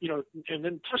 But and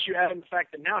then plus you add in the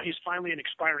fact that now he's finally an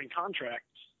expiring contract,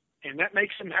 and that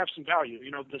makes him have some value.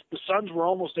 The Suns were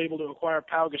almost able to acquire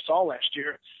Pau Gasol last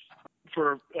year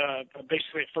for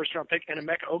basically a first-round pick and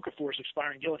Emeka Okafor's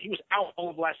expiring deal. And he was out all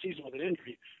of last season with an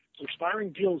injury. So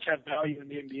expiring deals have value in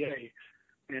the NBA.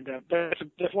 And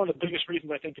that's one of the biggest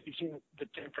reasons I think that you've seen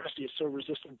that Dan Presti is so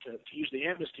resistant to use the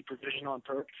amnesty provision on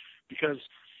Perk, because,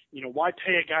 why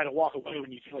pay a guy to walk away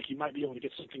when you feel like you might be able to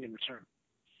get something in return?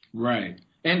 Right.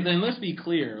 And then let's be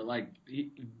clear, like,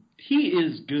 he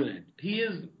is good. He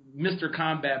is Mr.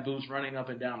 Combat Boots running up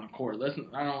and down the court. I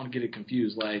don't want to get it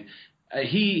confused. Like,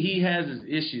 he has his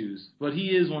issues, but he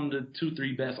is one of the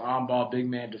 2-3 best on-ball big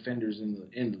man defenders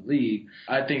in the league.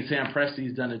 I think Sam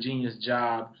Presti's done a genius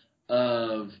job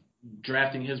of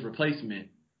drafting his replacement,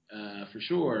 for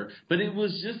sure. But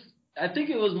I think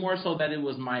it was more so that it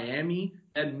was Miami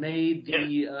that made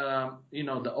the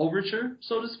overture,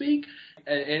 so to speak.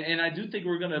 And I do think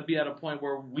we're going to be at a point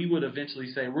where we would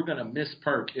eventually say we're going to miss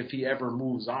Perk if he ever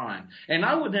moves on. And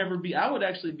I would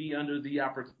actually be under the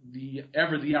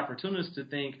opportunist to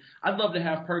think I'd love to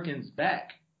have Perkins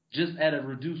back, just at a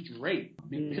reduced rate,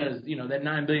 because, that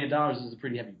 $9 billion is a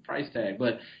pretty heavy price tag.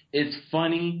 But it's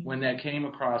funny when that came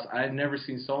across. I've never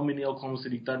seen so many Oklahoma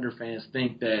City Thunder fans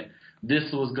think that this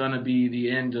was going to be the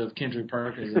end of Kendrick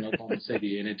Perkins in Oklahoma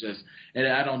City, and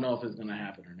I don't know if it's going to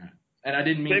happen or not. And I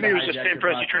didn't mean maybe to it was just Sam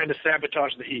Presti trying to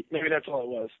sabotage the Heat. Maybe that's all it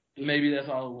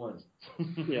was.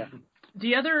 Yeah.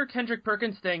 The other Kendrick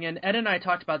Perkins thing, and Ed and I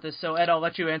talked about this, so Ed, I'll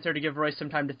let you answer to give Royce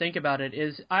some time to think about it,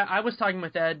 is I was talking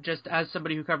with Ed just as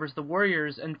somebody who covers the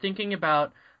Warriors and thinking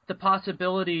about the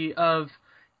possibility of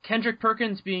Kendrick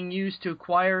Perkins being used to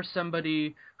acquire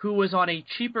somebody who was on a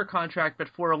cheaper contract but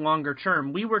for a longer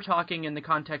term. We were talking in the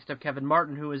context of Kevin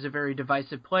Martin, who is a very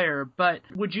divisive player, but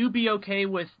would you be okay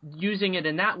with using it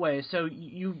in that way? So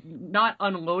you not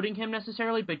unloading him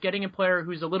necessarily, but getting a player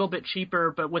who's a little bit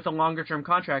cheaper but with a longer term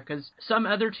contract, because some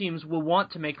other teams will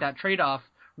want to make that trade-off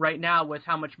right now with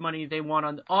how much money they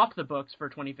want off the books for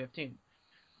 2015.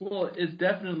 Well, it's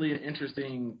definitely an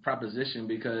interesting proposition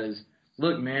because,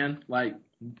 look, man,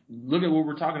 look at what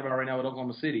we're talking about right now with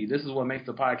Oklahoma City. This is what makes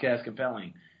the podcast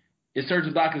compelling. If Serge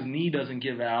Ibaka's knee doesn't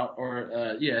give out,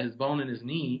 or his bone in his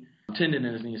knee, tendon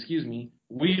in his knee, excuse me,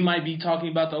 we might be talking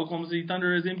about the Oklahoma City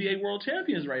Thunder as NBA world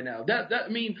champions right now. I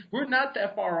mean, we're not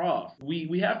that far off.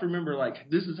 We have to remember,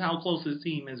 this is how close this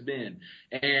team has been.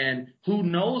 And who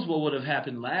knows what would have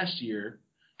happened last year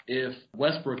if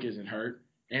Westbrook isn't hurt.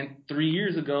 And 3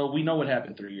 years ago, we know what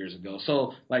happened 3 years ago.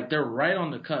 So, they're right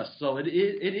on the cusp. So it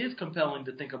is compelling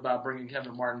to think about bringing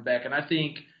Kevin Martin back. And I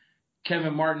think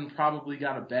Kevin Martin probably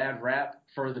got a bad rap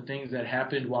for the things that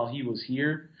happened while he was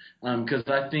here, because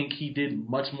I think he did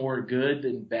much more good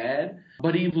than bad.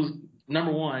 But he was,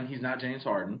 number one, he's not James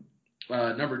Harden.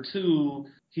 Number two,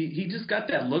 he just got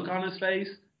that look on his face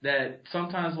that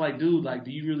sometimes, dude, do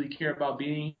you really care about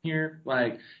being here?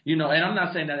 And I'm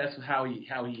not saying that that's how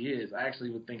he is. I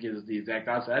actually would think it is the exact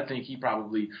opposite. I think he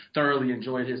probably thoroughly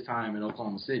enjoyed his time in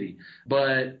Oklahoma City.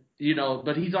 But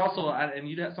But he's also,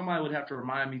 and somebody would have to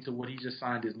remind me to what he just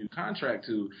signed his new contract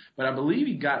to. But I believe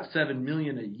he got $7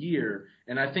 million a year,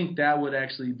 and I think that would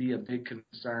actually be a big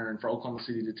concern for Oklahoma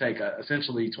City to take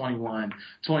essentially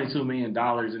 $22 million,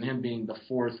 and him being the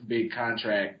fourth big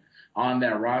contract on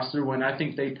that roster. When I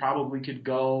think they probably could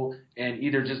go and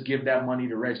either just give that money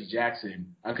to Reggie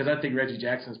Jackson, because I think Reggie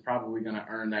Jackson is probably going to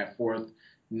earn that fourth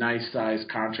nice-sized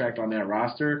contract on that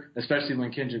roster, especially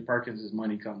when Kendrick Perkins'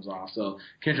 money comes off. So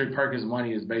Kendrick Perkins'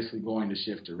 money is basically going to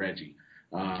shift to Reggie.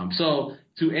 So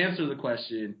to answer the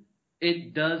question,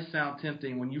 it does sound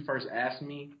tempting when you first asked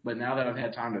me, but now that I've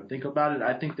had time to think about it,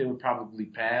 I think they would probably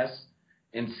pass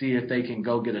and see if they can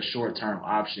go get a short-term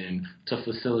option to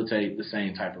facilitate the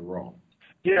same type of role.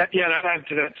 Yeah, and I'd add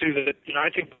to that, too, that I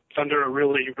think the Thunder are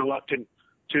really reluctant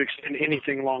to extend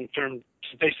anything long-term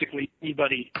to basically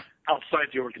anybody outside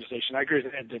the organization. I agree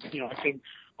with Ed that, I think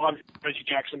obviously Reggie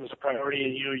Jackson is a priority,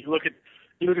 and, you look at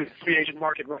the free agent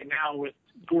market right now with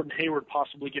Gordon Hayward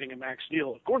possibly getting a max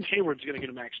deal. If Gordon Hayward's going to get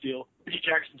a max deal, Reggie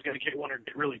Jackson's going to get one or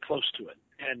get really close to it.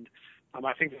 And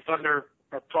I think the Thunder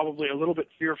are probably a little bit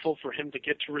fearful for him to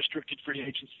get to restricted free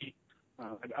agency.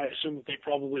 I assume that they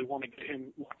probably want to get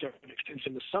him locked up an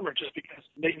extension this summer just because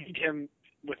they need him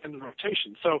within the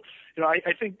rotation. So,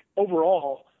 I think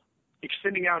overall,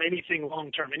 extending out anything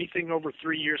long-term, anything over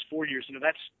 3 years, 4 years,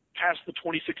 that's past the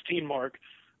 2016 mark.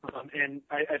 And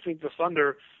I think the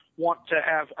Thunder want to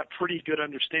have a pretty good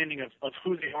understanding of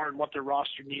who they are and what their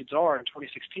roster needs are in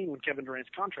 2016 when Kevin Durant's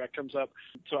contract comes up.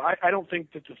 So I don't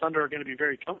think that the Thunder are going to be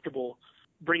very comfortable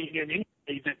bringing in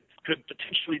anybody that could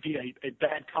potentially be a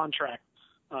bad contract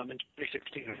in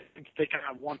 2016. I think they kind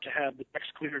of want to have the decks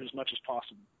cleared as much as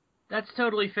possible. That's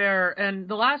totally fair. And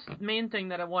the last main thing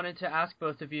that I wanted to ask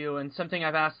both of you, and something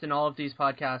I've asked in all of these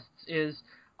podcasts, is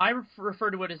I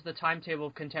refer to it as the timetable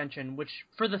of contention, which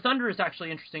for the Thunder is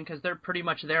actually interesting because they're pretty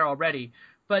much there already.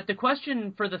 But the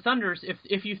question for the Thunders,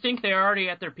 if you think they're already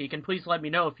at their peak, and please let me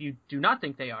know if you do not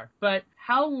think they are, but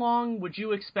how long would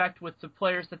you expect with the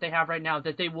players that they have right now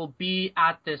that they will be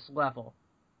at this level?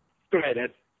 Go ahead,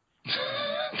 Ed.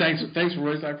 Thanks,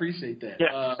 Royce. I appreciate that.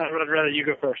 Yeah, I'd rather you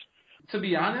go first. To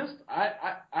be honest,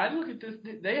 I look at this.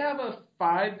 They have a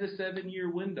 5 to 7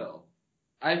 year window.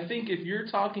 I think if you're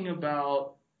talking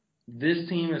about this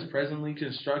team as presently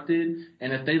constructed,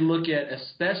 and if they look at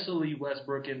especially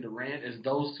Westbrook and Durant as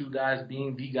those two guys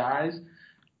being the guys,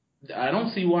 I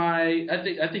don't see why.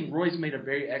 I think Royce made a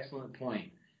very excellent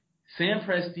point. Sam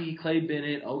Presti, Clay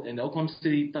Bennett, and Oklahoma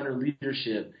City Thunder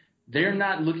leadership, they're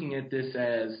not looking at this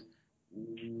as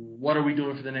what are we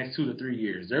doing for the next 2 to 3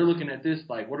 years. They're looking at this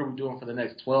like what are we doing for the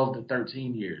next 12 to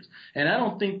 13 years. And I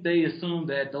don't think they assume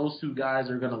that those two guys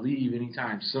are going to leave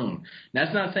anytime soon.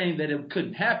 That's not saying that it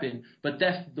couldn't happen, but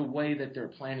that's the way that they're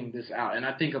planning this out. And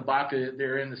I think Ibaka,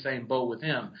 they're in the same boat with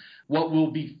him. What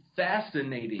will be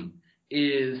fascinating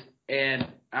is, and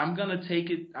I'm going to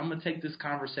take this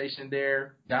conversation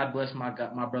there. God bless my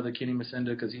brother Kenny Masenda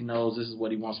because he knows this is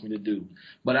what he wants me to do.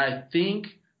 But I think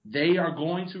they are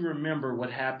going to remember what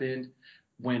happened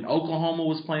when Oklahoma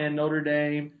was playing Notre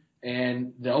Dame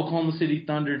and the Oklahoma City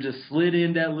Thunder just slid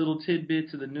in that little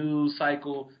tidbit to the news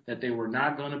cycle that they were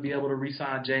not going to be able to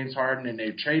re-sign James Harden, and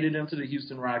they traded him to the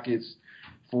Houston Rockets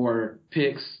for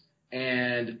picks,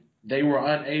 and they were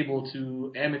unable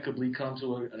to amicably come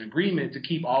to an agreement to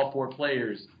keep all 4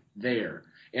 players there.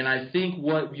 And I think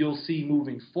what you'll see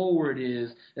moving forward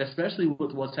is, especially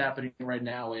with what's happening right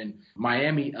now in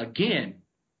Miami again,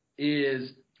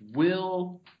 is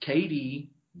will KD,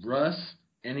 Russ,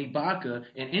 and Ibaka,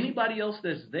 and anybody else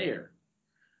that's there,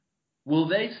 will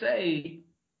they say,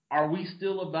 are we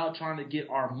still about trying to get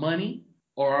our money,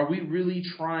 or are we really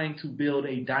trying to build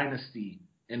a dynasty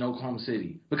in Oklahoma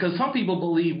City? Because some people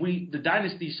believe the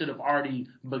dynasty should have already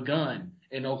begun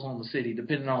in Oklahoma City,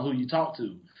 depending on who you talk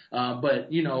to. But,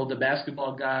 the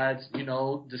basketball gods,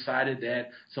 decided that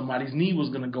somebody's knee was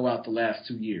going to go out the last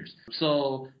 2 years.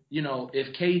 So,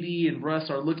 if KD and Russ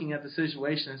are looking at the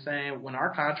situation and saying, when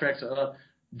our contracts are up,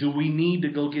 do we need to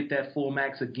go get that full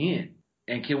max again?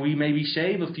 And can we maybe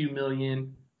shave a few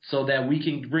million so that we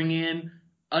can bring in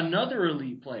another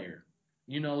elite player,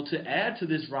 to add to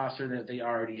this roster that they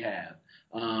already have?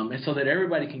 And so that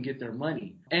everybody can get their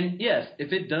money. And yes,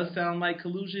 if it does sound like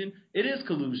collusion, it is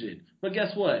collusion. But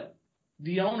guess what?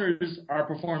 the owners are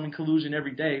performing collusion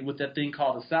every day with that thing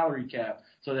called a salary cap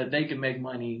so that they can make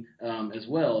money as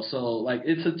well. So, like,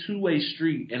 it's a two-way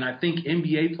street, and I think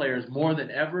NBA players more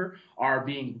than ever are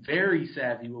being very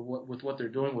savvy with what they're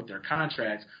doing with their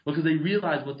contracts because they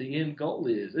realize what the end goal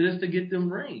is. It is to get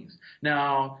them rings.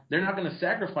 Now, they're not going to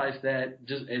sacrifice that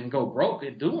just and go broke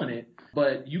at doing it,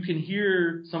 but you can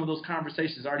hear some of those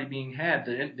conversations already being had.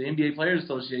 The NBA Players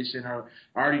Association are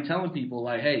already telling people,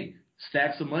 like, hey,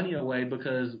 stack some money away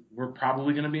because we're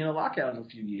probably going to be in a lockout in a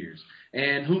few years.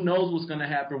 And who knows what's going to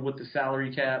happen with the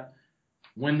salary cap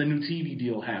when the new TV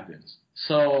deal happens.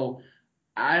 So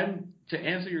to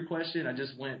answer your question, I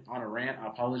just went on a rant. I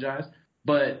apologize.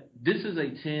 But this is a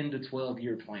 10 to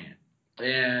 12-year plan.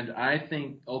 And I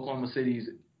think Oklahoma City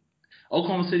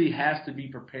has to be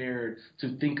prepared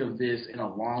to think of this in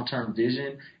a long-term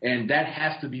vision, and that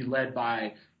has to be led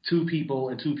by two people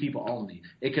and two people only.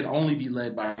 It can only be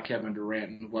led by Kevin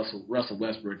Durant and Russell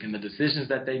Westbrook. And the decisions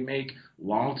that they make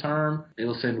long-term,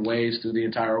 it'll send waves through the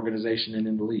entire organization and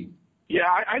in the league. Yeah,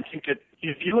 I think that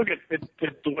if you look at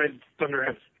the way the Thunder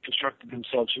have constructed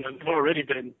themselves, they've already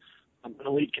been an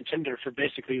elite contender for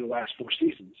basically the last 4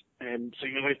 seasons. And so,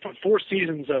 they've put 4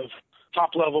 seasons of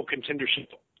top-level contendership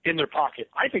in their pocket.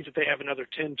 I think that they have another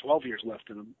 10, 12 years left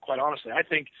in them, quite honestly. I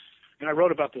think, and I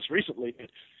wrote about this recently,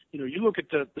 but, you look at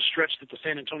the stretch that the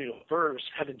San Antonio Spurs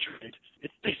have enjoyed.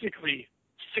 It's basically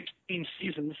 16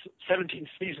 seasons, 17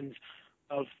 seasons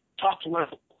of top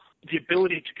level, the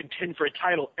ability to contend for a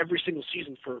title every single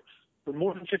season for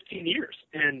more than 15 years.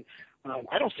 And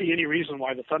I don't see any reason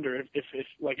why the Thunder, if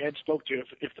like Ed spoke to,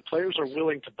 if the players are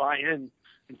willing to buy in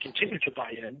and continue to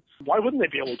buy in, why wouldn't they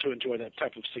be able to enjoy that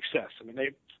type of success? I mean,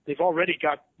 they've already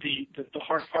got the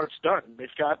hard parts done. They've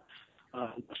got a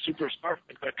superstar,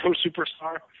 a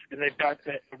co-superstar, and they've got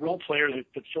a role player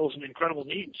that fills an incredible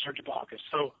need, Serge Ibaka.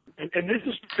 So, and this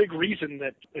is the big reason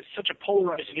that it's such a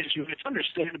polarizing issue. It's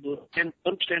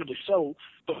understandably so,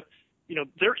 but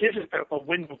there isn't a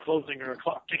window closing or a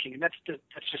clock ticking, and that's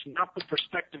just not the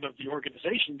perspective of the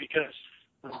organization because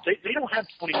they don't have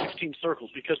 2015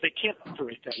 circles because they can't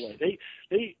operate that way.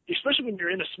 They especially when you're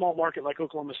in a small market like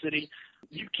Oklahoma City,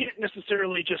 you can't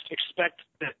necessarily just expect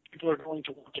that people are going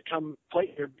to want to come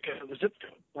play here because of the zip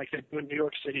code like they do in New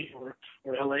York City or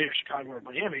LA or Chicago or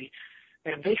Miami,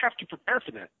 and they have to prepare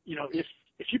for that.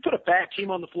 If you put a bad team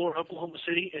on the floor in Oklahoma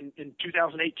City in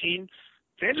 2018,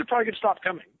 fans are probably going to stop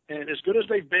coming. And as good as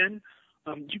they've been,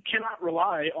 you cannot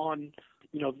rely on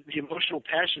the emotional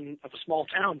passion of a small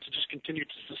town to just continue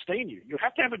to sustain you. You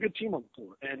have to have a good team on the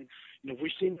floor. And,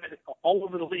 we've seen that all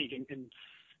over the league in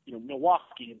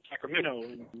Milwaukee and Sacramento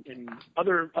and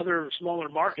other smaller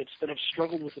markets that have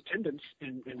struggled with attendance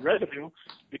and revenue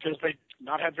because they've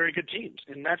not had very good teams.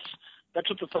 And that's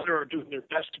what the Thunder are doing their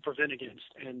best to prevent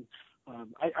against. And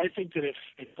I think that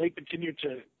if they continue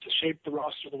to shape the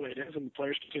roster the way it is and the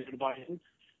players continue to buy in,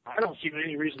 I don't see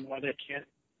any reason why they can't.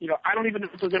 I don't even know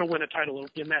if they're going to win a title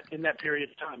in that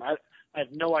period of time. I have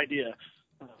no idea,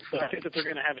 but I think that they're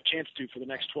going to have a chance to for the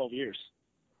next 12 years.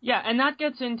 Yeah, and that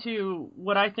gets into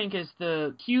what I think is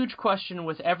the huge question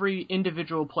with every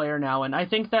individual player now, and I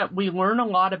think that we learn a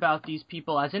lot about these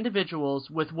people as individuals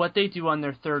with what they do on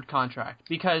their third contract,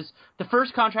 because the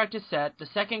first contract is set, the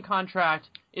second contract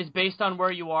is based on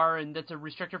where you are, and that's a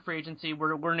restricted free agency.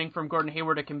 We're learning from Gordon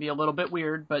Hayward it can be a little bit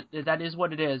weird, but that is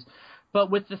what it is.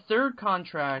 But with the third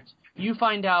contract, you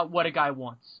find out what a guy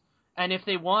wants. And if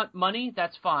they want money,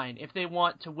 that's fine. If they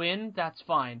want to win, that's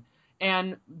fine.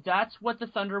 And that's what the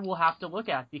Thunder will have to look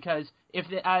at, because if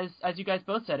they, as you guys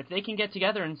both said, if they can get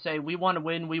together and say we want to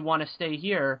win, we want to stay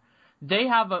here, they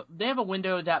have a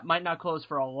window that might not close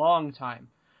for a long time.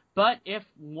 But if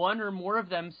one or more of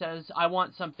them says I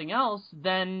want something else,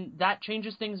 then that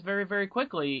changes things very, very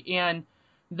quickly. And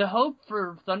the hope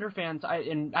for Thunder fans,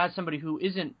 and as somebody who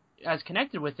isn't as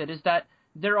connected with it, is that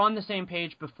they're on the same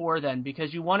page before then,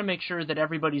 because you want to make sure that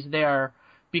everybody's there.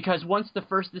 Because once the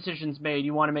first decision's made,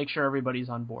 you want to make sure everybody's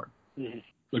on board.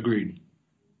 Mm-hmm. Agreed.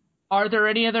 Are there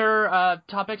any other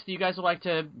topics that you guys would like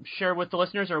to share with the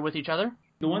listeners or with each other?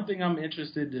 The one thing I'm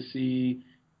interested to see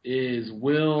is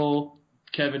will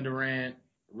Kevin Durant,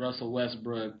 Russell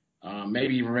Westbrook,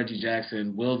 maybe even Reggie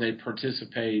Jackson, will they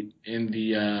participate in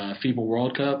the FIBA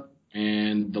World Cup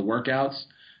and the workouts?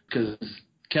 Because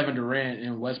Kevin Durant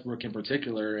and Westbrook in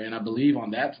particular, and I believe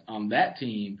on that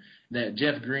team that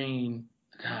Jeff Green –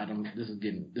 God, this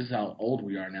is how old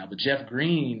we are now. But Jeff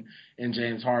Green and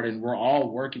James Harden were all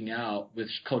working out with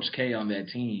Coach K on that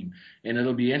team, and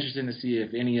it'll be interesting to see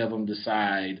if any of them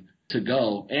decide to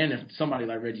go. And if somebody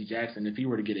like Reggie Jackson, if he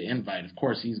were to get an invite, of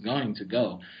course he's going to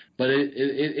go. But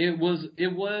it was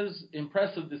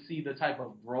impressive to see the type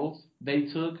of growth they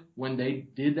took when they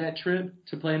did that trip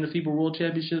to play in the FIBA World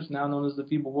Championships, now known as the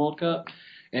FIBA World Cup.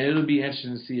 And it'll be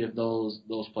interesting to see if those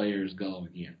players go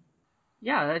again.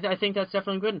 Yeah, I think that's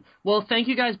definitely good. Well, thank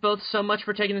you guys both so much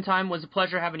for taking the time. It was a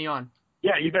pleasure having you on.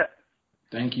 Yeah, you bet.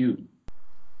 Thank you.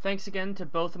 Thanks again to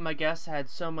both of my guests. I had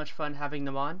so much fun having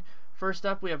them on. First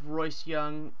up, we have Royce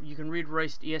Young. You can read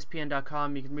Royce at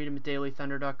ESPN.com. You can read him at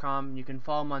DailyThunder.com. You can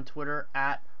follow him on Twitter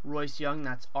at Royce Young.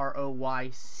 That's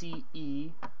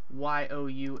RoyceYoung.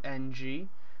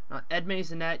 Ed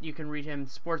Maisonet, you can read him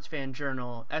Sports Fan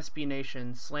Journal, SB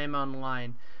Nation, Slam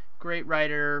Online. Great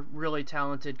writer, really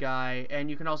talented guy. And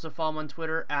you can also follow him on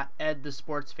Twitter at Ed the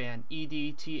Sports Fan,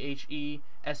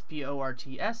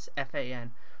 EDTHESPORTSFAN.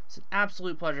 It's an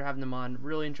absolute pleasure having them on.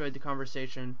 Really enjoyed the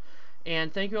conversation.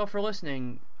 And thank you all for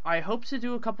listening. I hope to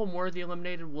do a couple more of the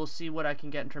Eliminated. We'll see what I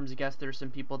can get in terms of guests. There's some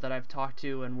people that I've talked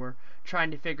to, and we're trying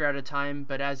to figure out a time.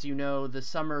 But as you know, the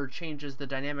summer changes the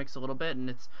dynamics a little bit, and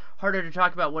it's harder to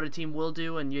talk about what a team will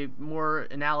do and you more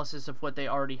analysis of what they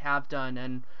already have done.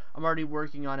 And I'm already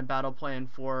working on a battle plan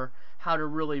for how to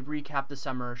really recap the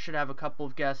summer. Should have a couple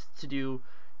of guests to do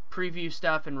preview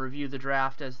stuff and review the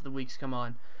draft as the weeks come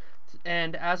on.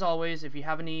 And as always, if you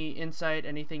have any insight,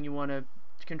 anything you want to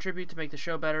contribute to make the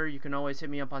show better, you can always hit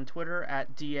me up on Twitter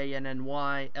at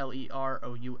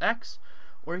DANNYLEROUX,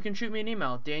 or you can shoot me an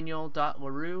email,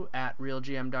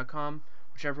 daniel.leroux@realgm.com.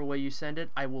 Whichever way you send it,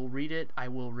 I will read it, I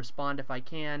will respond if I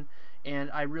can, and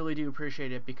I really do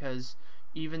appreciate it, because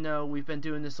even though we've been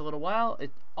doing this a little while,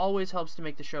 it always helps to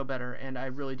make the show better, and I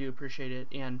really do appreciate it,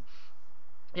 and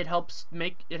it helps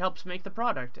make the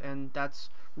product, and that's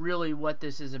really what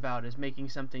this is about, is making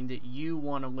something that you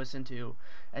want to listen to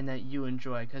and that you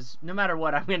enjoy, because no matter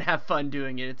what, I'm going to have fun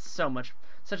doing it. It's such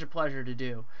a pleasure to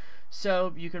do.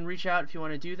 So you can reach out if you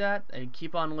want to do that, and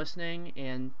keep on listening,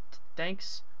 and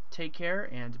thanks, take care,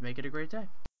 and make it a great day.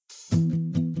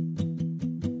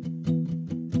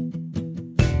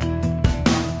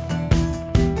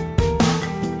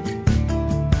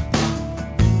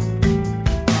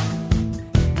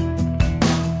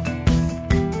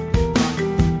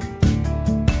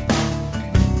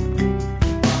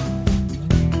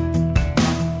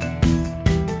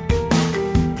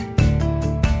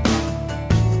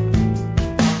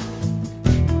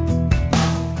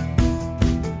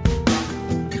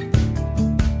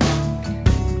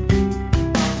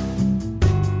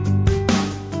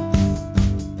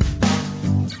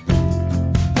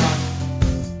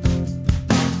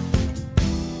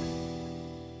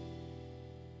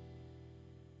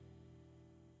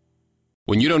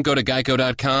 When you don't go to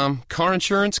Geico.com, car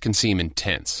insurance can seem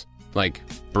intense. Like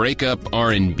breakup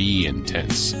R&B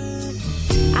intense.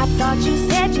 I thought you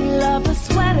said you loved the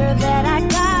sweater that I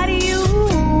got you.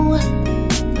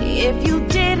 If you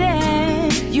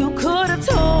didn't, you could have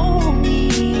told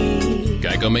me.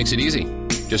 Geico makes it easy.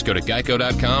 Just go to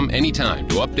Geico.com anytime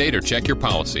to update or check your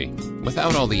policy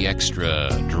without all the extra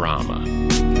drama.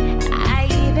 I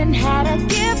even had a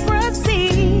gift